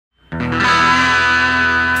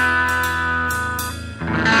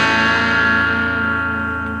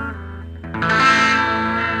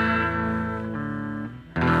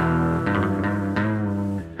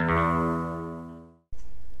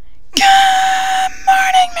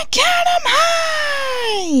McAdam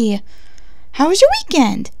High! How was your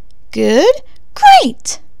weekend? Good?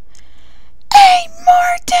 Great! 8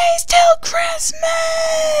 more days till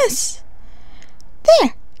Christmas!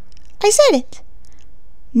 There, I said it.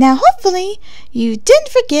 Now hopefully you didn't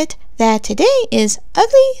forget that today is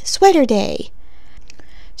Ugly Sweater Day.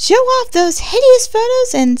 Show off those hideous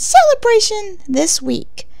photos and celebration this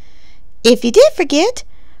week. If you did forget,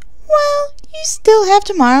 well, you still have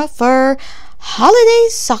tomorrow for Holiday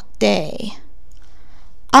Sock Day.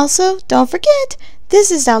 Also, don't forget,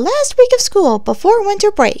 this is our last week of school before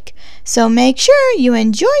winter break, so make sure you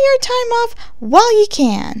enjoy your time off while you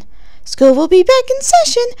can. School will be back in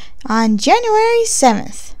session on January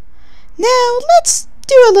 7th. Now, let's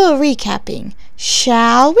do a little recapping,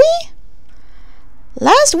 shall we?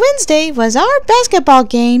 Last Wednesday was our basketball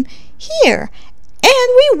game here, and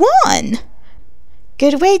we won!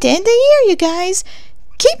 Good way to end the year, you guys.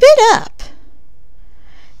 Keep it up!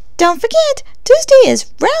 Don't forget, Tuesday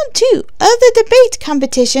is round 2 of the debate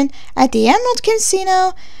competition at the Emerald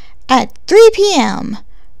Casino at 3 p.m.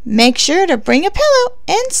 Make sure to bring a pillow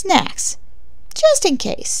and snacks, just in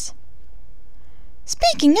case.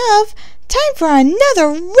 Speaking of, time for another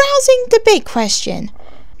rousing debate question.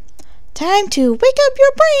 Time to wake up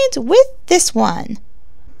your brains with this one.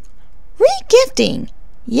 Regifting,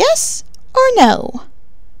 yes or no?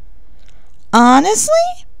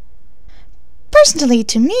 Honestly? Personally,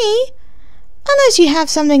 to me, unless you have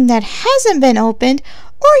something that hasn't been opened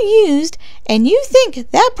or used and you think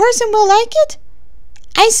that person will like it,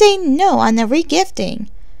 I say no on the regifting.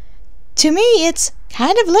 To me, it's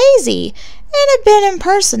kind of lazy and a bit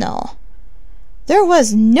impersonal. There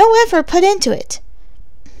was no effort put into it.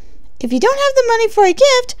 If you don't have the money for a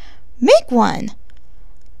gift, make one.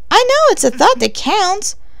 I know it's a thought that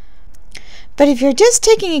counts, but if you're just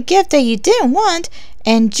taking a gift that you didn't want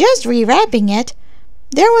and just rewrapping it,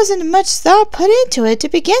 there wasn't much thought put into it to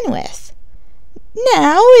begin with.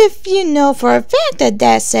 Now, if you know for a fact that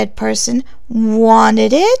that said person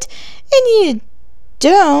wanted it, and you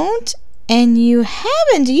don't, and you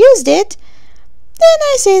haven't used it, then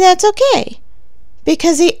I say that's okay,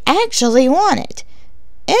 because they actually want it,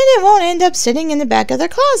 and it won't end up sitting in the back of their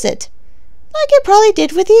closet, like it probably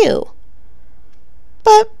did with you.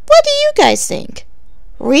 But what do you guys think?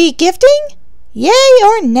 Regifting? Yay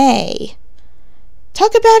or nay?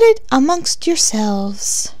 Talk about it amongst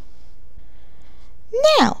yourselves.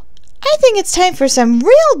 Now, I think it's time for some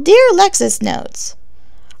real Dear Lexis notes.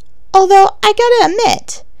 Although, I gotta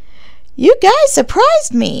admit, you guys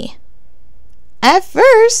surprised me. At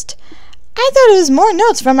first, I thought it was more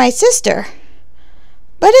notes from my sister.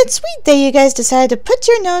 But it's sweet that you guys decided to put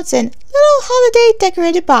your notes in little holiday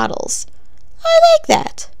decorated bottles. I like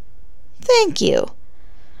that. Thank you.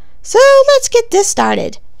 So let's get this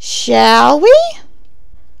started, shall we?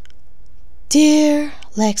 Dear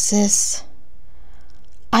Lexis,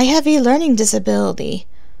 I have a learning disability,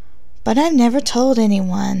 but I've never told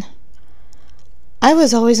anyone. I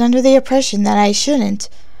was always under the impression that I shouldn't,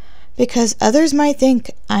 because others might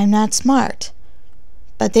think I'm not smart.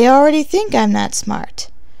 But they already think I'm not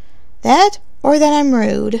smart. That or that I'm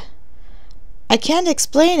rude. I can't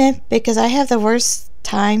explain it because I have the worst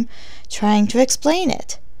time trying to explain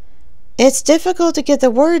it. It's difficult to get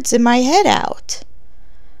the words in my head out.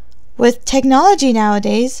 With technology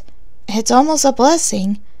nowadays, it's almost a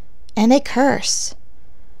blessing and a curse.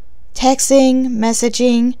 Texting,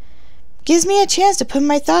 messaging, gives me a chance to put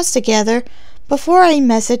my thoughts together before I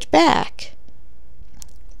message back.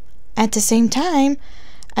 At the same time,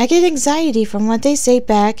 I get anxiety from what they say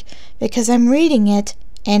back because I'm reading it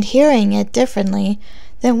and hearing it differently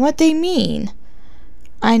than what they mean.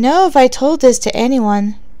 I know if I told this to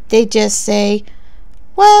anyone, they'd just say,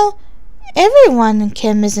 well, everyone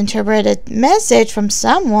can misinterpret a message from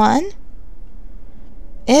someone.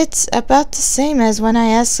 It's about the same as when I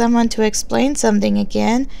ask someone to explain something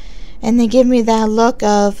again and they give me that look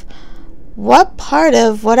of, what part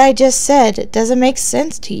of what I just said doesn't make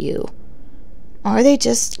sense to you? Or they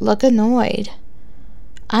just look annoyed.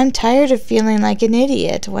 I'm tired of feeling like an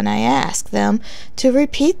idiot when I ask them to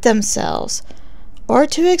repeat themselves, or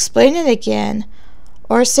to explain it again,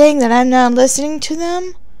 or saying that I'm not listening to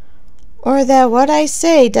them, or that what I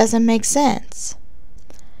say doesn't make sense.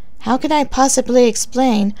 How can I possibly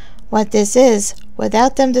explain what this is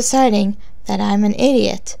without them deciding that I'm an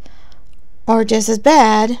idiot, or just as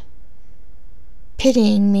bad,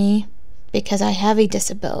 pitying me because I have a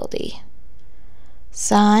disability?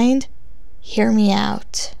 Signed, Hear Me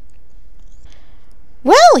Out.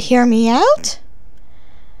 Well, hear me out.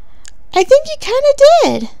 I think you kind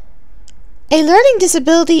of did. A learning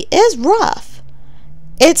disability is rough.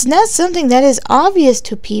 It's not something that is obvious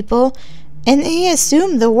to people, and they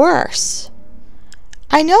assume the worst.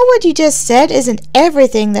 I know what you just said isn't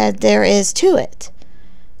everything that there is to it.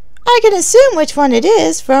 I can assume which one it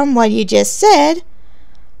is from what you just said,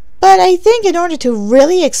 but I think in order to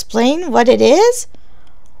really explain what it is,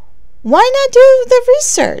 why not do the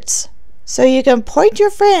research so you can point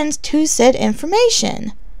your friends to said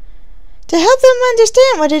information to help them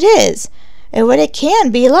understand what it is and what it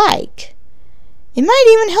can be like. It might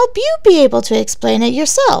even help you be able to explain it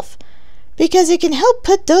yourself, because it can help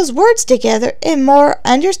put those words together in more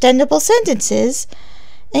understandable sentences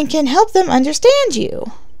and can help them understand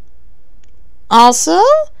you. Also,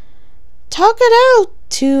 talk it out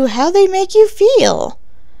to how they make you feel.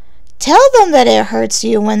 Tell them that it hurts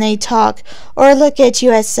you when they talk or look at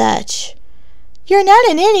you as such. You're not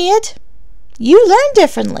an idiot. You learn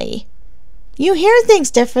differently. You hear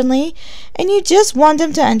things differently, and you just want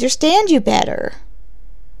them to understand you better.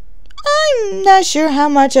 I'm not sure how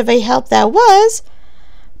much of a help that was,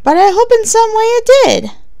 but I hope in some way it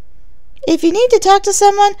did. If you need to talk to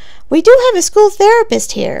someone, we do have a school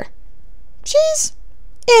therapist here. She's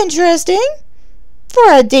interesting,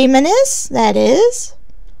 for a demoness, that is.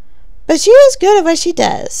 But she is good at what she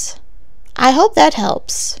does. I hope that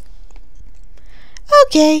helps.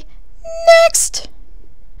 Okay, next.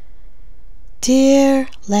 Dear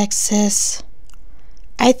Lexis,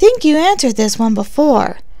 I think you answered this one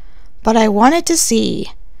before, but I wanted to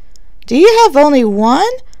see. Do you have only 1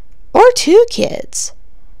 or 2 kids?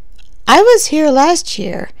 I was here last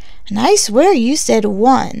year, and I swear you said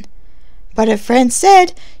 1. But a friend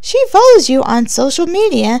said she follows you on social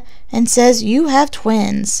media and says you have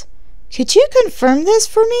twins. Could you confirm this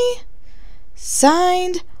for me?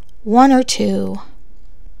 Signed, 1 or 2.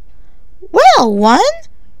 Well, 1?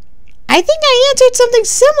 I think I answered something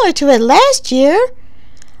similar to it last year.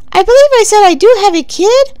 I believe I said I do have a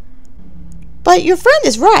kid, but your friend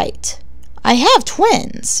is right. I have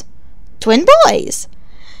twins. Twin boys.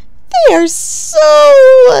 They are so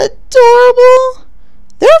adorable.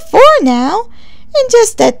 They're 4 now, and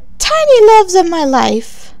just the tiny loves of my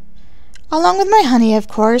life. Along with my honey, of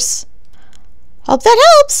course. Hope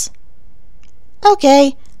that helps.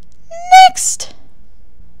 Okay, next.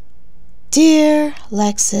 Dear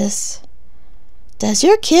Lexis, does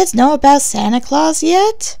your kids know about Santa Claus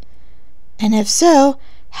yet? And if so,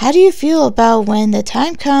 how do you feel about when the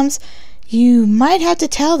time comes you might have to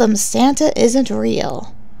tell them Santa isn't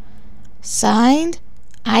real? Signed,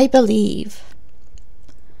 I believe.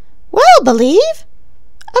 Well, believe?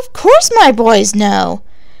 Of course my boys know.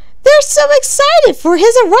 They're so excited for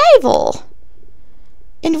his arrival.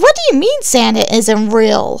 And what do you mean Santa isn't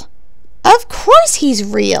real? Of course he's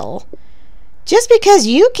real. Just because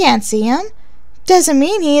you can't see him doesn't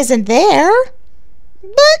mean he isn't there.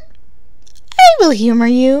 But I will humor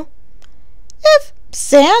you. If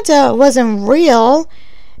Santa wasn't real,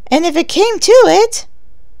 and if it came to it,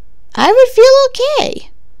 I would feel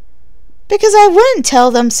okay. Because I wouldn't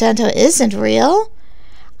tell them Santa isn't real.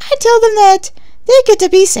 I'd tell them that they get to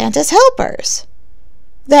be Santa's helpers.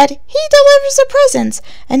 That he delivers the presents,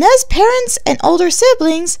 and us parents and older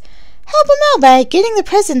siblings help him out by getting the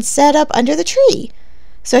presents set up under the tree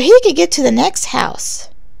so he could get to the next house.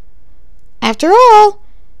 After all,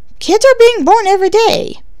 kids are being born every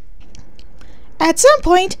day. At some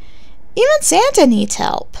point, even Santa needs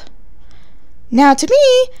help. Now to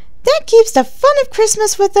me, that keeps the fun of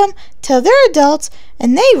Christmas with them till they're adults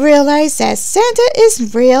and they realize that Santa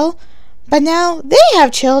isn't real, but now they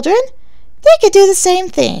have children, they could do the same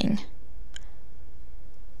thing.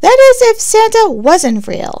 That is if Santa wasn't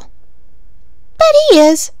real. But he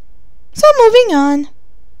is. So moving on.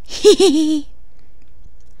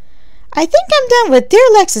 I think I'm done with Dear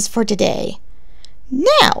Lexis for today.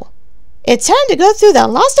 Now, it's time to go through the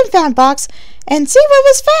Lost and Found box and see what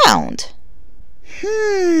was found.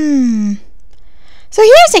 So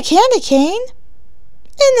here's a candy cane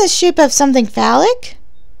in the shape of something phallic.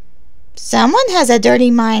 Someone has a dirty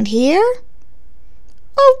mind here.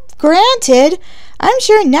 Oh, granted, I'm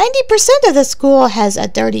sure 90% of the school has a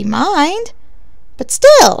dirty mind. But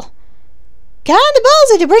still, kinda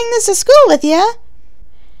ballsy to bring this to school with ya.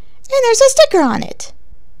 And there's a sticker on it.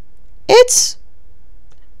 It's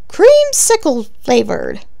creamsicle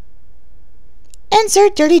flavored.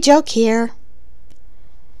 Insert dirty joke here.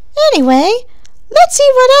 Anyway, let's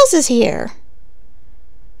see what else is here.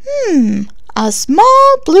 A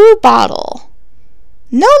small blue bottle.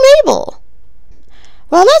 No label.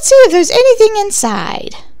 Well, let's see if there's anything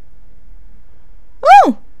inside.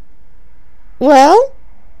 Oh! Well,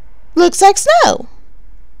 looks like snow.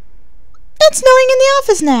 It's snowing in the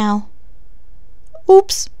office now.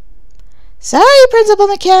 Oops. Sorry, Principal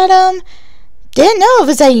McAdam. Didn't know it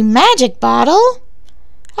was a magic bottle.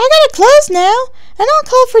 I gotta close now, and I'll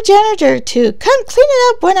call for janitor to come clean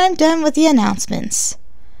it up when I'm done with the announcements.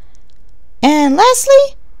 And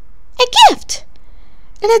lastly, a gift,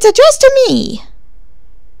 and it's addressed to me.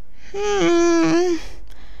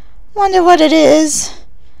 Wonder what it is.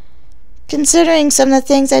 Considering some of the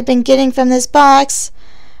things I've been getting from this box,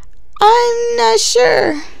 I'm not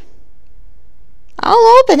sure.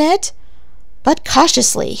 I'll open it, but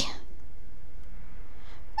cautiously.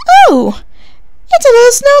 Oh! It's a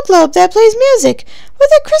little snow globe that plays music with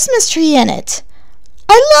a Christmas tree in it.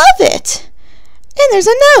 I love it! And there's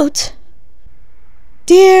a note.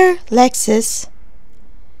 Dear Lexis,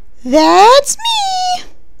 that's me!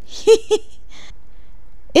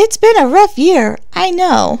 It's been a rough year, I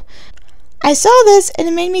know. I saw this and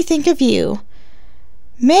it made me think of you.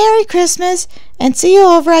 Merry Christmas and see you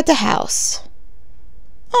over at the house.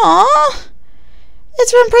 Aw,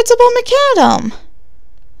 it's from Principal McAdam.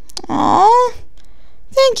 Aw,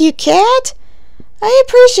 thank you, Kat. I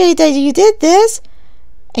appreciate that you did this,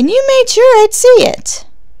 and you made sure I'd see it.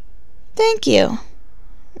 Thank you.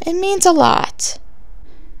 It means a lot.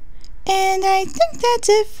 And I think that's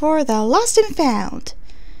it for the Lost and Found.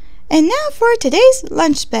 And now for today's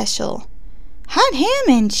lunch special. Hot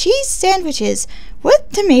ham and cheese sandwiches with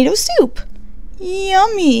tomato soup.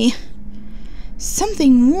 Yummy.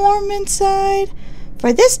 Something warm inside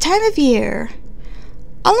for this time of year,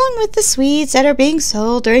 along with the sweets that are being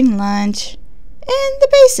sold during lunch, and the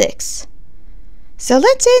basics. So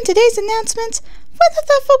let's end today's announcements with a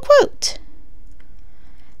thoughtful quote.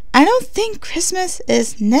 I don't think Christmas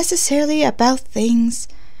is necessarily about things.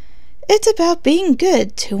 It's about being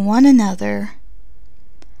good to one another.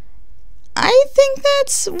 I think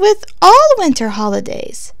that's with all winter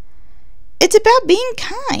holidays. It's about being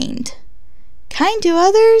kind. Kind to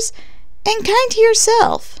others and kind to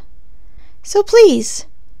yourself. So please,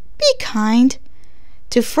 be kind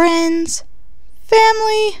to friends,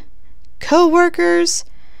 family, co-workers,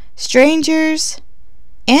 strangers,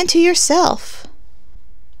 and to yourself.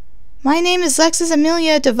 My name is Lexis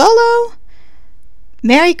Amelia DeVolo.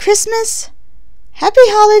 Merry Christmas, Happy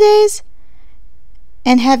Holidays,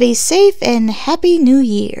 and have a safe and happy New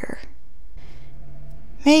Year.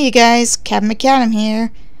 Hey you guys, KattMcAdam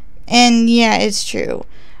here. And yeah, it's true.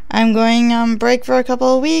 I'm going on break for a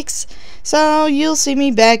couple of weeks, so you'll see me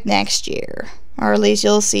back next year. Or at least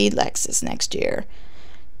you'll see Lexis next year.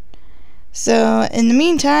 So, in the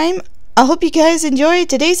meantime, I hope you guys enjoyed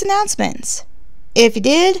today's announcements. If you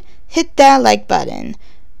did, hit that like button.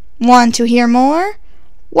 Want to hear more?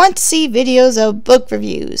 Want to see videos of book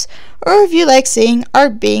reviews? Or if you like seeing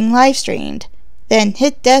art being live streamed? Then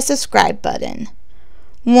hit that subscribe button.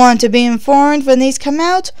 Want to be informed when these come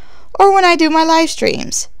out? Or when I do my live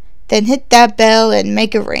streams? Then hit that bell and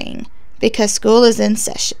make a ring, because school is in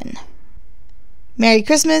session. Merry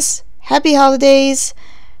Christmas, Happy Holidays,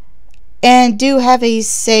 and do have a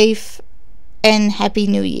safe and happy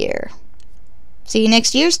New Year. See you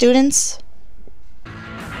next year, students.